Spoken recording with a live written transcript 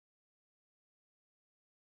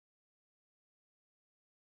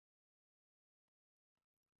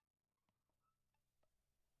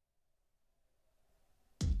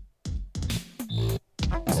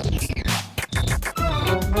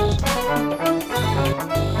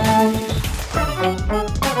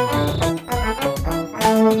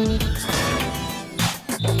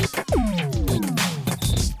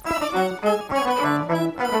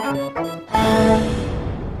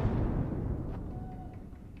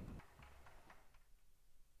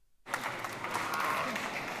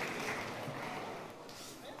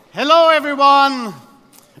Hello, everyone.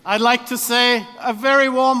 I'd like to say a very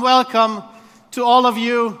warm welcome to all of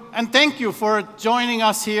you, and thank you for joining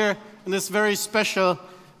us here in this very special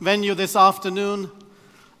venue this afternoon.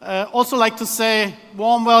 Also like to say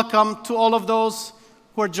warm welcome to all of those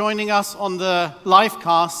who are joining us on the live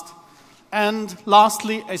cast. And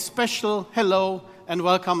lastly, a special hello and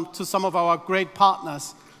welcome to some of our great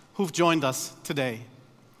partners who've joined us today.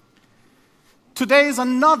 Today is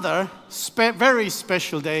another very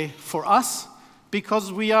special day for us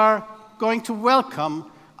because we are going to welcome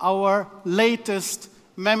our latest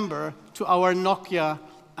member to our Nokia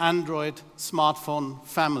Android smartphone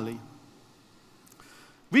family.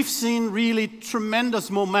 We've seen really tremendous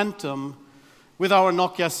momentum with our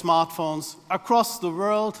Nokia smartphones across the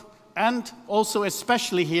world and also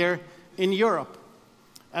especially here in Europe.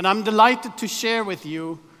 And I'm delighted to share with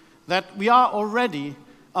you that we are already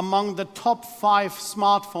among the top 5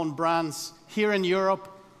 smartphone brands here in Europe,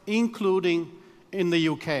 including in the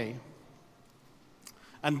UK.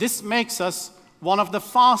 And this makes us one of the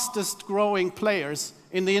fastest growing players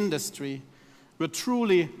in the industry. We're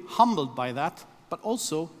truly humbled by that, but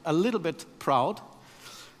also a little bit proud.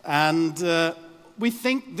 And we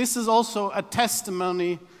think this is also a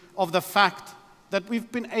testimony of the fact that we've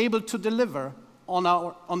been able to deliver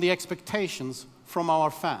on the expectations from our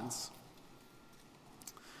fans.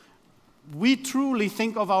 We truly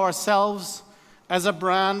think of ourselves as a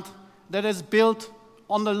brand that is built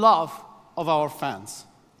on the love of our fans.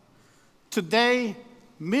 Today,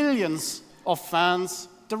 millions of fans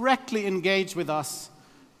directly engage with us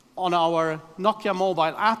on our Nokia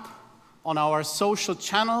mobile app, on our social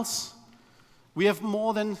channels. We have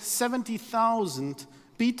more than 70,000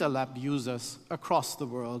 Beta Lab users across the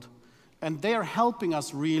world, and they are helping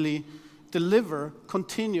us really deliver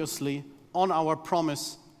continuously on our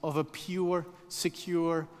promise of a pure,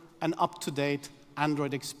 secure, and up-to-date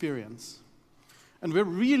Android experience. And we're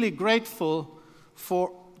really grateful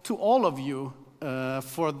to all of you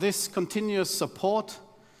for this continuous support.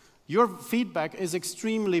 Your feedback is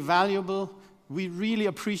extremely valuable. We really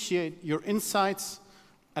appreciate your insights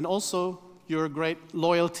and also your great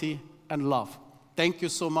loyalty and love. Thank you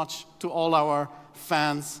so much to all our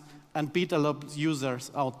fans and Beta Lab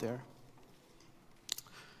users out there.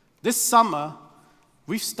 This summer,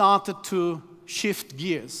 we've started to shift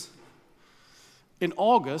gears. In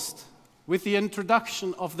August, with the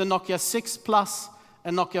introduction of the Nokia 6 Plus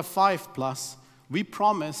and Nokia 5 Plus, we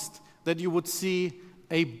promised that you would see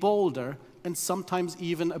a bolder and sometimes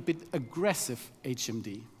even a bit aggressive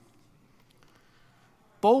HMD.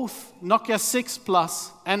 Both Nokia 6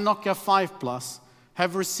 Plus and Nokia 5 Plus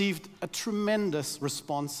have received a tremendous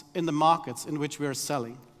response in the markets in which we are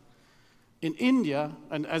selling. In India,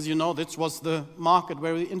 and as you know, this was the market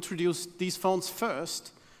where we introduced these phones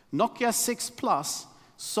first, Nokia 6 Plus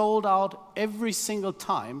sold out every single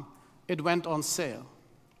time it went on sale.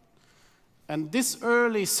 And this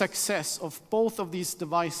early success of both of these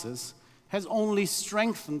devices has only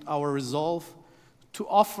strengthened our resolve to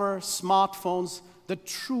offer smartphones that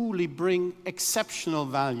truly bring exceptional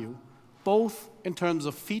value, both in terms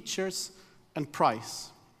of features and price.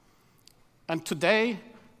 And today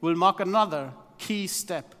will mark another key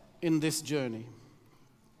step in this journey.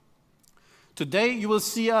 Today, you will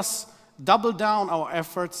see us double down our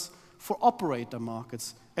efforts for operator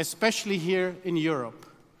markets, especially here in Europe.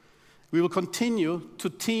 We will continue to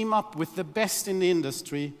team up with the best in the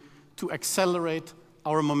industry to accelerate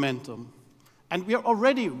our momentum. And we have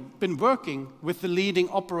already been working with the leading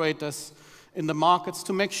operators in the markets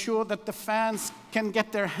to make sure that the fans can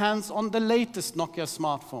get their hands on the latest Nokia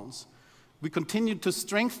smartphones. We continue to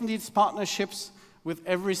strengthen these partnerships with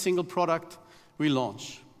every single product we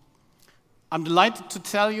launch. I'm delighted to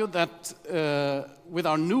tell you that with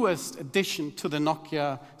our newest addition to the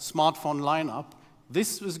Nokia smartphone lineup,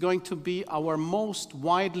 this is going to be our most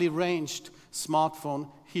widely ranged smartphone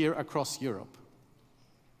here across Europe.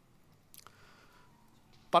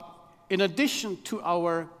 But in addition to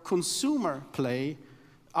our consumer play,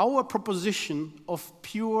 our proposition of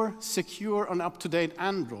pure, secure, and up-to-date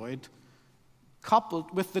Android,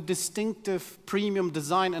 coupled with the distinctive premium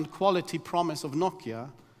design and quality promise of Nokia,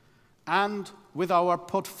 and with our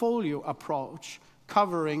portfolio approach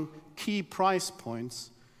covering key price points,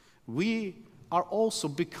 we are also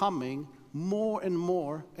becoming more and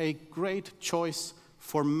more a great choice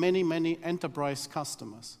for many, many enterprise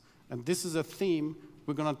customers. And this is a theme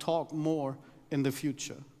we're going to talk more in the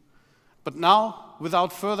future. But now,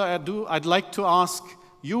 without further ado, I'd like to ask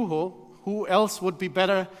Juho, who else would be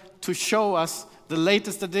better to show us the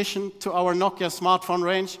latest addition to our Nokia smartphone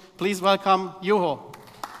range. Please welcome Juho.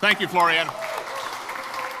 Thank you, Florian.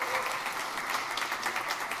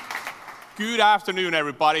 Good afternoon,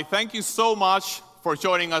 everybody. Thank you so much for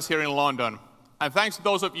joining us here in London. And thanks to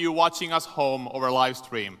those of you watching us home over live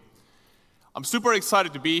stream. I'm super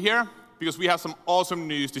excited to be here because we have some awesome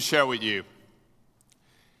news to share with you.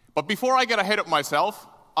 But before I get ahead of myself,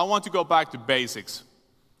 I want to go back to basics.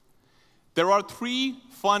 There are three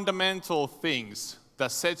fundamental things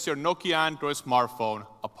that sets your Nokia Android smartphone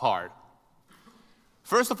apart.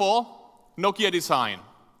 First of all, Nokia design.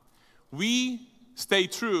 We stay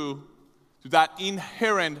true to that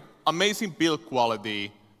inherent amazing build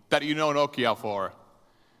quality that you know Nokia for.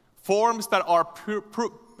 Forms that are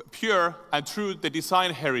pure and true to the design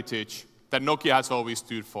heritage that Nokia has always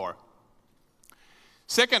stood for.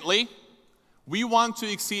 Secondly, we want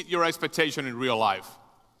to exceed your expectation in real life.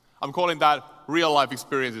 I'm calling that real life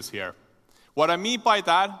experiences here. What I mean by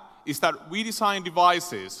that is that we design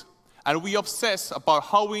devices and we obsess about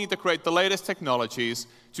how we integrate the latest technologies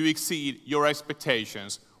to exceed your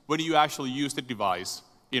expectations when you actually use the device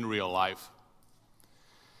in real life.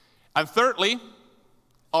 And thirdly,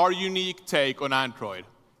 our unique take on Android.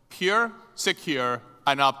 Pure, secure,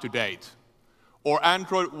 and up-to-date. Or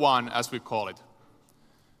Android One, as we call it.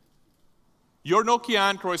 Your Nokia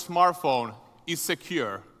Android smartphone is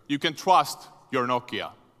secure. You can trust your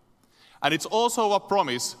Nokia. And it's also a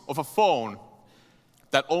promise of a phone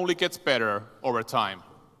that only gets better over time.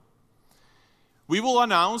 We will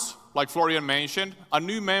announce, like Florian mentioned, a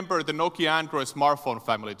new member of the Nokia Android smartphone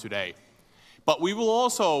family today. But we will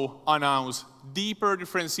also announce deeper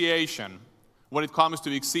differentiation when it comes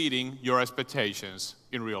to exceeding your expectations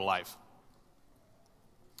in real life.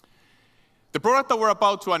 The product that we're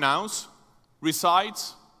about to announce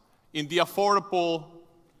resides in the affordable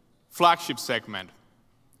flagship segment,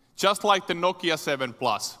 just like the Nokia 7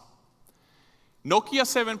 Plus. Nokia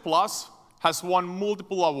 7 Plus has won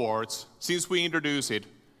multiple awards since we introduced it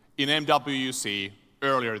in MWC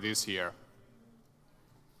earlier this year.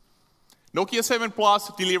 Nokia 7 Plus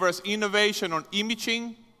delivers innovation on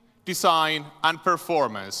imaging, design, and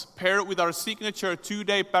performance, paired with our signature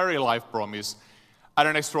 2-day battery life promise at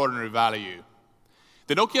an extraordinary value.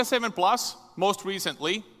 The Nokia 7 Plus, most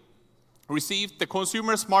recently, received the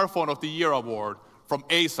Consumer Smartphone of the Year award from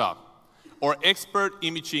ASA, or Expert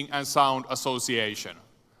Imaging and Sound Association.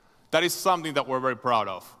 That is something that we're very proud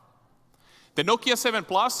of. The Nokia 7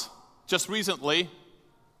 Plus just recently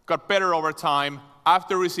got better over time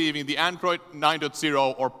after receiving the Android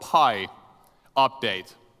 9.0 or Pie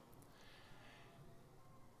update.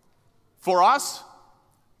 For us,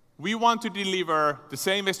 we want to deliver the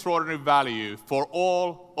same extraordinary value for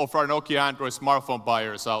all of our Nokia Android smartphone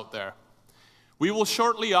buyers out there. We will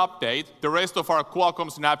shortly update the rest of our Qualcomm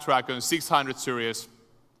Snapdragon 600 series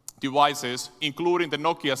devices, including the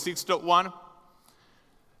Nokia 6.1,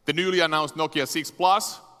 the newly announced Nokia 6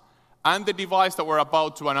 Plus, and the device that we're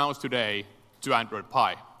about to announce today to Android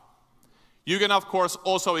Pie. You can, of course,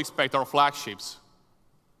 also expect our flagships,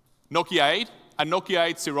 Nokia 8 and Nokia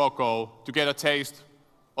 8 Sirocco, to get a taste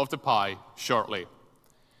of the Pie shortly.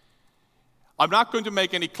 I'm not going to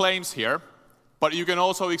make any claims here, but you can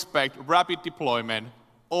also expect rapid deployment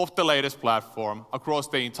of the latest platform across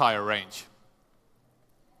the entire range.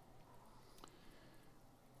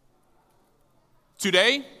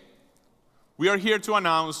 Today, we are here to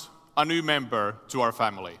announce a new member to our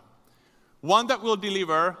family. One that will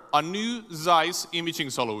deliver a new Zeiss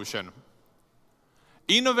imaging solution.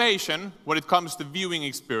 Innovation when it comes to viewing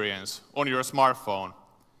experience on your smartphone.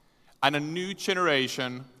 And a new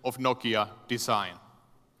generation of Nokia design.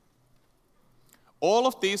 All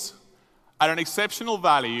of this at an exceptional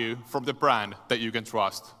value from the brand that you can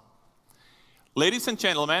trust. Ladies and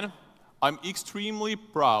gentlemen, I'm extremely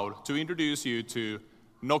proud to introduce you to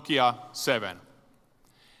Nokia 7.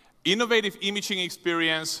 Innovative imaging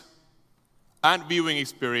experience and viewing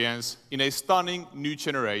experience in a stunning new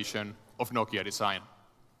generation of Nokia design.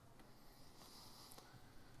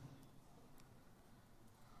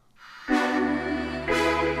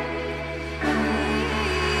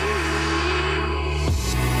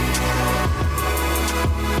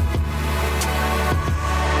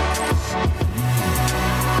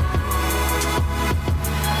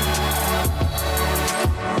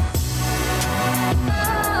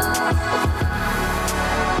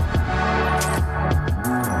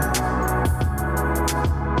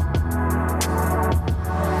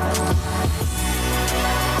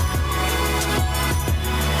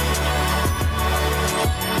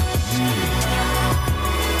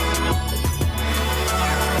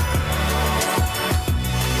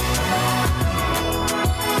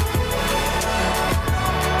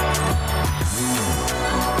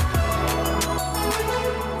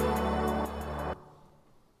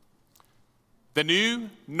 The new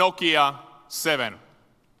Nokia 7.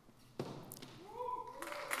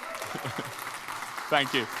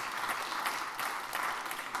 Thank you.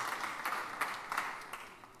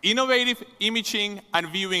 Innovative imaging and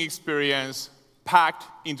viewing experience packed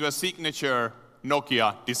into a signature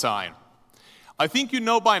Nokia design. I think you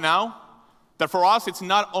know by now that for us it's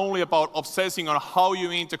not only about obsessing on how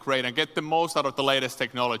you integrate and get the most out of the latest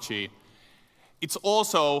technology, it's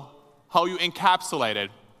also how you encapsulate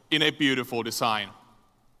it in a beautiful design.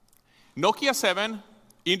 Nokia 7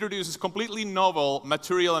 introduces completely novel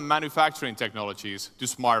material and manufacturing technologies to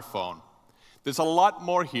smartphone. There's a lot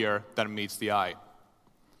more here than meets the eye.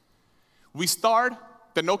 We start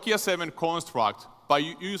the Nokia 7 construct by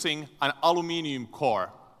using an aluminum core.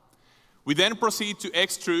 We then proceed to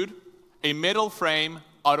extrude a metal frame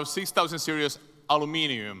out of 6000 series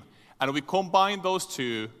aluminum, and we combine those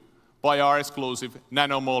two by our exclusive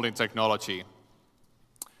nanomolding technology.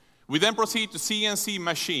 We then proceed to CNC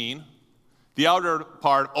machine the outer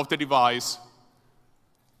part of the device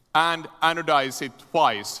and anodize it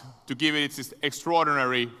twice to give it its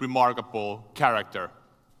extraordinary, remarkable character.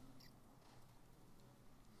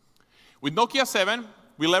 With Nokia 7,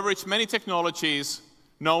 we leverage many technologies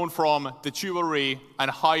known from the jewelry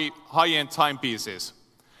and high-end timepieces.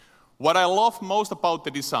 What I love most about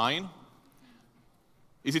the design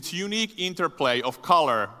is its unique interplay of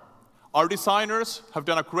color. Our designers have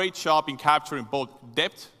done a great job in capturing both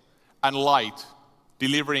depth and light,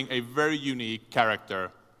 delivering a very unique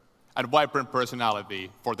character and vibrant personality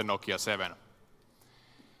for the Nokia 7.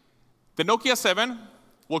 The Nokia 7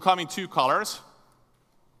 will come in 2 colors,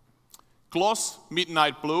 gloss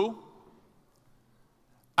midnight blue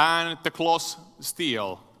and the gloss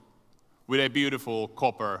steel with a beautiful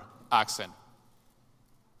copper accent.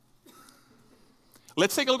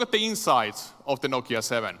 Let's take a look at the insides of the Nokia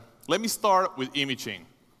 7. Let me start with imaging.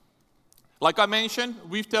 Like I mentioned,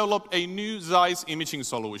 we've developed a new Zeiss imaging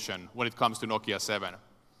solution when it comes to Nokia 7.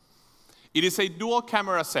 It is a dual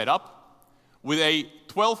camera setup with a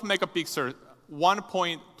 12 megapixel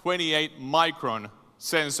 1.28 micron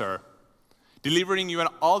sensor, delivering you an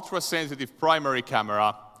ultra-sensitive primary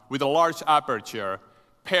camera with a large aperture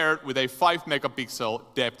paired with a 5 megapixel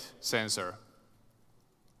depth sensor.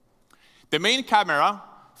 The main camera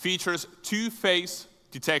features 2-phase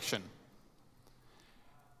detection.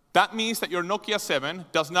 That means that your Nokia 7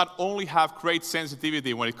 does not only have great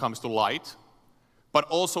sensitivity when it comes to light, but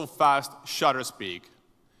also fast shutter speed,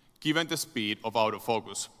 given the speed of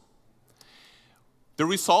autofocus. The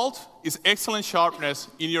result is excellent sharpness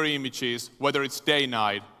in your images, whether it's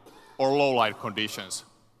day-night or low-light conditions.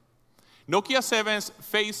 Nokia 7's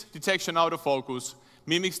face detection autofocus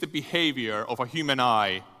mimics the behavior of a human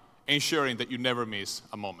eye, ensuring that you never miss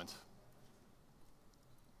a moment.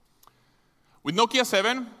 With Nokia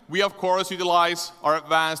 7, we of course utilize our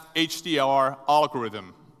advanced HDR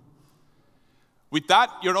algorithm. With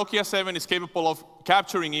that, your Nokia 7 is capable of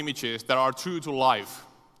capturing images that are true to life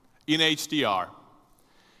in HDR.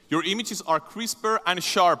 Your images are crisper and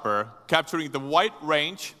sharper, capturing the wide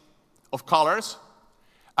range of colors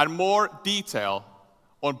and more detail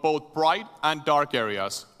on both bright and dark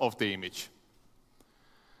areas of the image.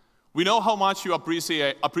 We know how much you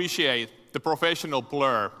appreciate the professional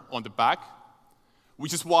blur on the back,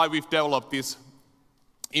 which is why we've developed this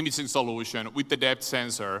imaging solution with the depth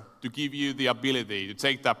sensor to give you the ability to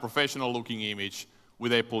take that professional-looking image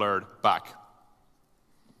with a blurred back.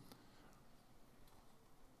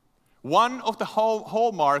 One of the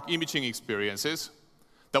hallmark imaging experiences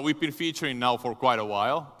that we've been featuring now for quite a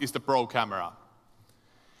while is the Pro camera.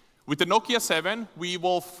 With the Nokia 7, we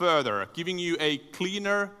evolve further, giving you a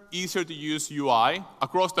cleaner, easier-to-use UI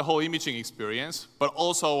across the whole imaging experience, but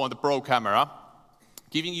also on the Pro camera,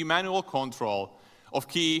 giving you manual control of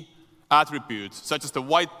key attributes such as the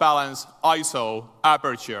white balance, ISO,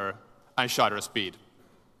 aperture, and shutter speed.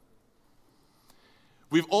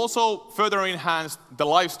 We've also further enhanced the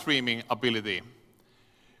live streaming ability.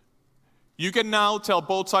 You can now tell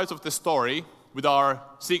both sides of the story with our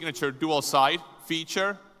signature dual side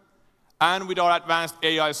feature, and with our advanced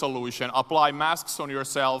AI solution, apply masks on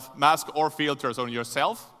yourself, mask or filters on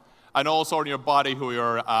yourself, and also on your body who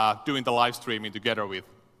you're doing the live streaming together with.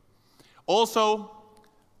 Also,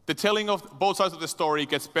 the telling of both sides of the story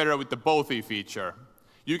gets better with the Bothy feature.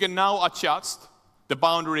 You can now adjust the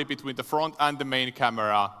boundary between the front and the main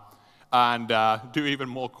camera and do even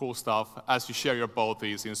more cool stuff as you share your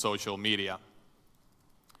Bothys in social media.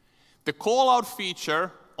 The call-out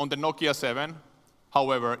feature on the Nokia 7,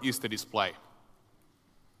 however, is the display.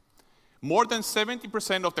 More than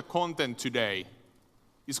 70% of the content today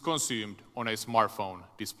is consumed on a smartphone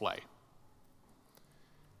display.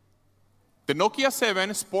 The Nokia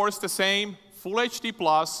 7 sports the same Full HD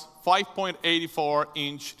Plus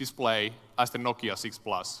 5.84-inch display as the Nokia 6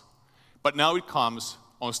 Plus, but now it comes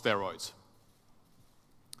on steroids.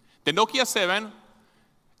 The Nokia 7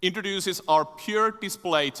 introduces our pure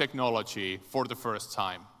display technology for the first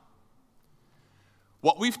time.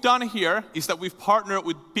 What we've done here is that we've partnered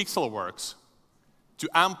with Pixelworks to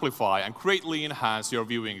amplify and greatly enhance your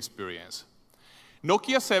viewing experience.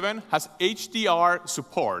 Nokia 7 has HDR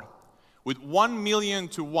support with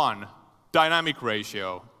 1,000,000:1 dynamic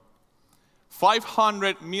ratio,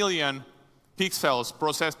 500 million pixels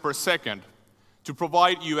processed per second to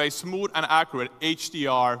provide you a smooth and accurate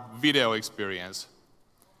HDR video experience.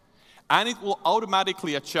 And it will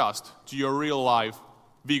automatically adjust to your real-life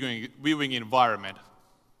viewing environment.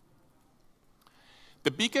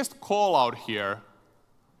 The biggest call-out here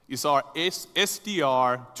is our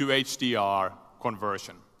SDR to HDR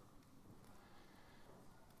conversion.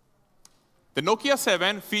 The Nokia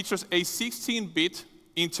 7 features a 16-bit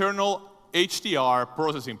internal HDR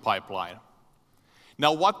processing pipeline.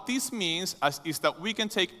 Now, what this means is that we can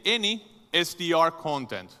take any SDR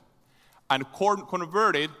content and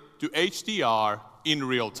convert it to HDR in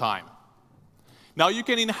real time. Now you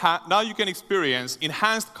can experience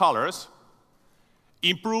enhanced colors,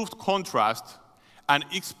 improved contrast, and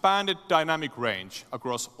expanded dynamic range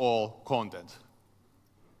across all content.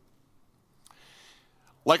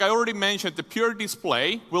 Like I already mentioned, the pure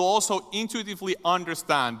display will also intuitively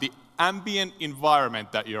understand the ambient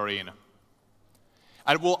environment that you're in,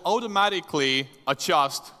 and will automatically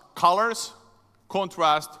adjust colors,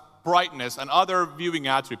 contrast, brightness, and other viewing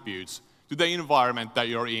attributes to the environment that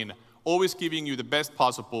you're in, always giving you the best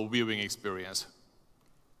possible viewing experience.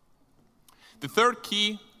 The third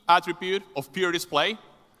key attribute of pure display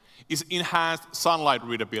is enhanced sunlight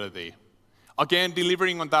readability. Again,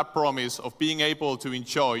 delivering on that promise of being able to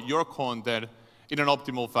enjoy your content in an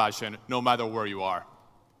optimal fashion, no matter where you are.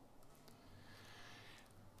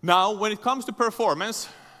 Now, when it comes to performance,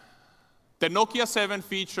 the Nokia 7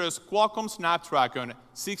 features Qualcomm Snapdragon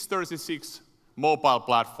 636 mobile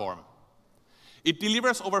platform. It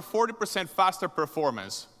delivers over 40% faster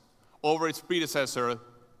performance over its predecessor,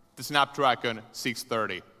 the Snapdragon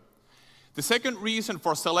 630. The second reason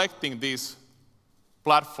for selecting this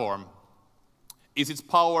platform is its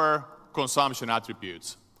power consumption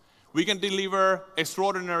attributes. We can deliver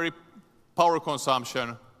extraordinary power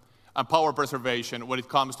consumption and power preservation when it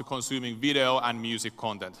comes to consuming video and music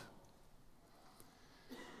content.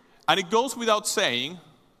 And it goes without saying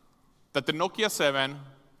that the Nokia 7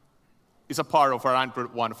 is a part of our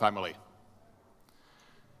Android One family.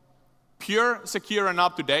 Pure, secure, and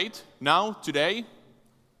up-to-date, now, today,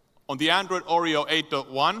 on the Android Oreo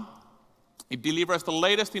 8.1, it delivers the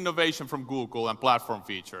latest innovation from Google and platform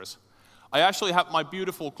features. I actually have my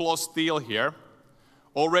beautiful gloss steel here,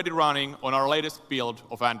 already running on our latest build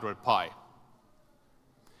of Android Pie.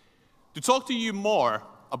 To talk to you more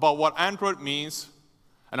about what Android means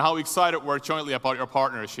and how excited we're jointly about your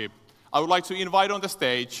partnership, I would like to invite on the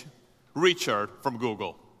stage Richard from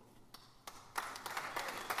Google.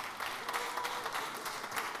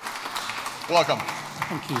 Welcome.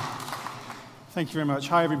 Thank you. Thank you very much.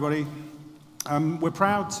 Hi, everybody. We're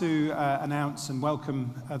proud to announce and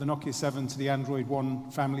welcome the Nokia 7 to the Android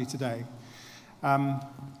One family today. Not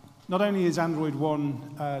only is Android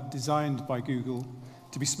One designed by Google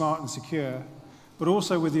to be smart and secure, but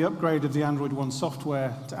also with the upgrade of the Android One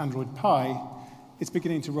software to Android Pie, it's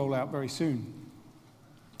beginning to roll out very soon.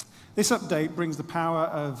 This update brings the power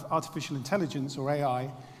of artificial intelligence, or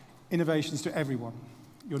AI, innovations to everyone.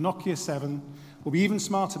 Your Nokia 7 will be even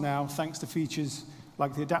smarter now thanks to features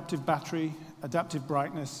like the adaptive battery, adaptive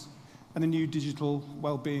brightness, and a new digital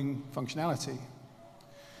well-being functionality.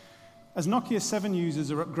 As Nokia 7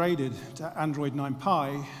 users are upgraded to Android 9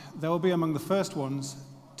 Pie, they will be among the first ones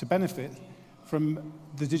to benefit from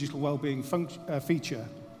the digital well-being feature,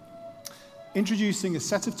 introducing a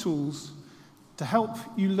set of tools to help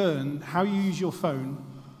you learn how you use your phone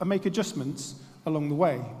and make adjustments along the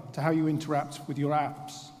way to how you interact with your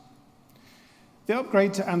apps. The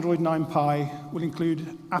upgrade to Android 9 Pie will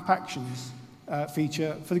include App Actions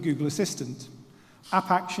feature for the Google Assistant. App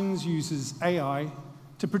Actions uses AI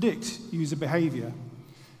to predict user behavior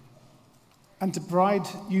and to provide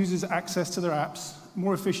users access to their apps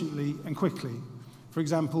more efficiently and quickly. For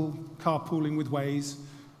example, carpooling with Waze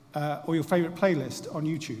or your favorite playlist on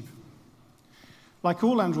YouTube. Like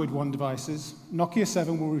all Android One devices, Nokia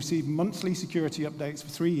 7 will receive monthly security updates for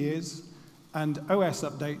 3 years and OS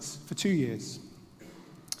updates for 2 years.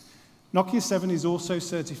 Nokia 7 is also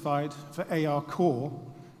certified for AR Core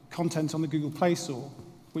content on the Google Play Store,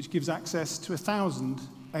 which gives access to 1,000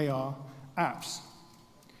 AR apps.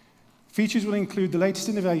 Features will include the latest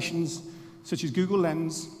innovations, such as Google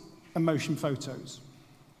Lens and motion photos.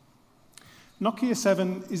 Nokia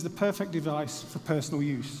 7 is the perfect device for personal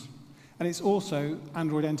use, and it's also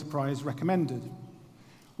Android Enterprise recommended.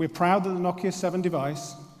 We're proud that the Nokia 7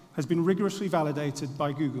 device has been rigorously validated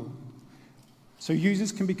by Google, so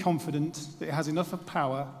users can be confident that it has enough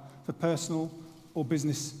power for personal or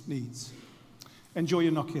business needs. Enjoy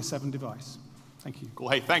your Nokia 7 device. Thank you. Cool.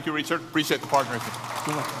 Hey, thank you, Richard. Appreciate the partnership.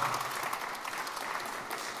 You're welcome.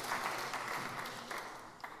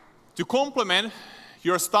 To complement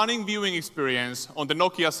your stunning viewing experience on the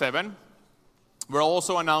Nokia 7, we're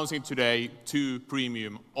also announcing today 2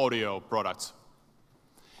 premium audio products.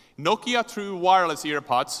 Nokia True Wireless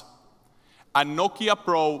Earbuds and Nokia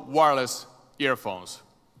Pro Wireless Earphones.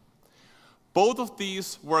 Both of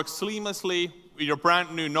these work seamlessly with your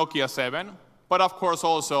brand new Nokia 7, but of course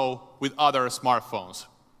also with other smartphones.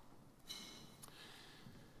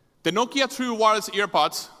 The Nokia True Wireless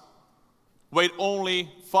Earbuds weigh only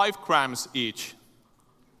 5 grams each,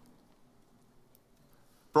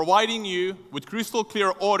 providing you with crystal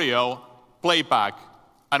clear audio, playback,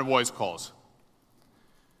 and voice calls.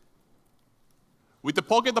 With the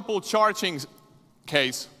pocketable charging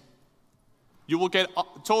case, you will get a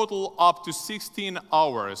total up to 16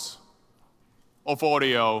 hours of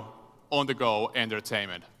audio on-the-go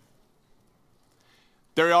entertainment.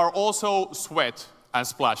 They are also sweat and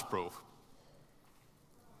splash-proof.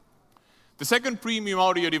 The second premium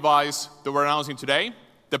audio device that we're announcing today,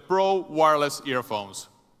 the Pro Wireless Earphones,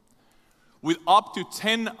 with up to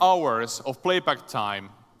 10 hours of playback time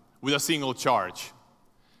with a single charge.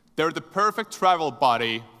 They're the perfect travel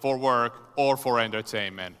buddy for work or for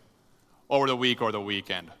entertainment over the week or the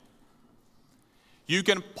weekend. You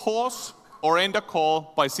can pause or end a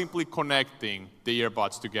call by simply connecting the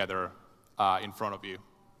earbuds together in front of you.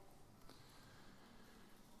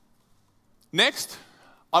 Next,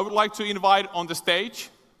 I would like to invite on the stage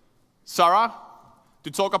Sarah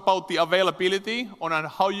to talk about the availability on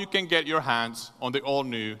how you can get your hands on the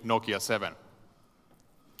all-new Nokia 7.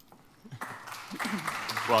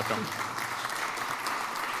 Welcome.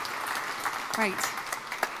 Great.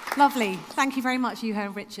 Lovely. Thank you very much, Juho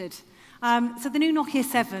and Richard. So the new Nokia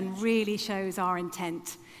 7 really shows our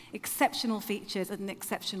intent. Exceptional features at an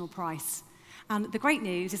exceptional price. And the great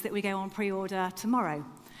news is that we go on pre-order tomorrow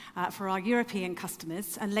for our European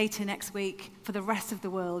customers and later next week for the rest of the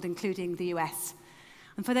world, including the US.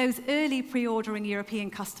 And for those early pre-ordering European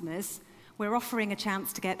customers, we're offering a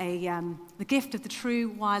chance to get the gift of the True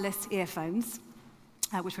Wireless Earphones,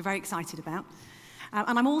 which we're very excited about.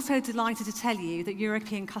 And I'm also delighted to tell you that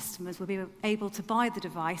European customers will be able to buy the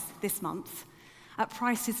device this month at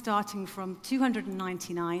prices starting from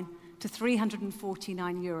 €299 to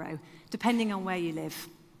 €349, depending on where you live.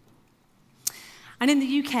 And in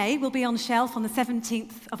the UK, we'll be on shelf on the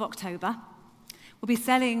 17th of October. We'll be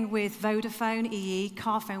selling with Vodafone, EE,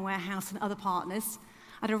 Carphone Warehouse, and other partners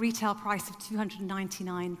at a retail price of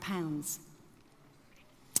 £299.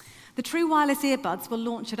 The True Wireless Earbuds will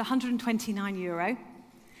launch at €129,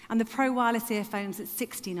 and the Pro Wireless Earphones at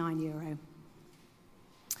 €69.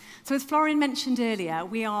 So as Florian mentioned earlier,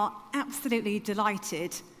 we are absolutely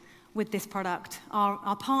delighted with this product.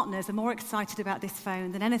 Our partners are more excited about this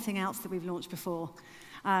phone than anything else that we've launched before.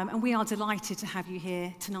 And we are delighted to have you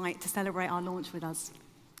here tonight to celebrate our launch with us.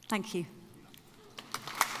 Thank you.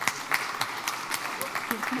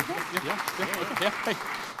 Hey.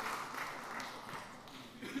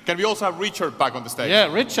 Can we also have Richard back on the stage?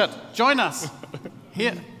 Yeah, Richard, join us.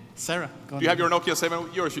 Here, Sarah. Do you have your Nokia 7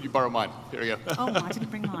 or should you borrow mine? Here you go. Oh, I didn't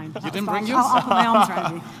bring mine. You didn't bring yours? I'll put my arms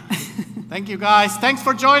around you. Thank you, guys. Thanks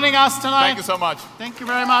for joining us tonight. Thank you so much. Thank you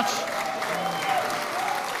very much.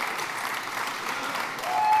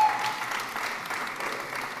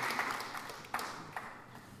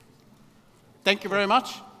 Thank you very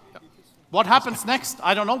much. What happens next?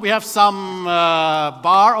 I don't know. We have some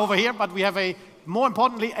bar over here, but we have more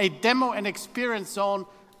importantly, a demo and experience zone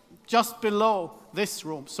just below this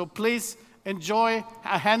room. So please enjoy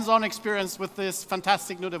a hands-on experience with this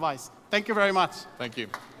fantastic new device. Thank you very much. Thank you.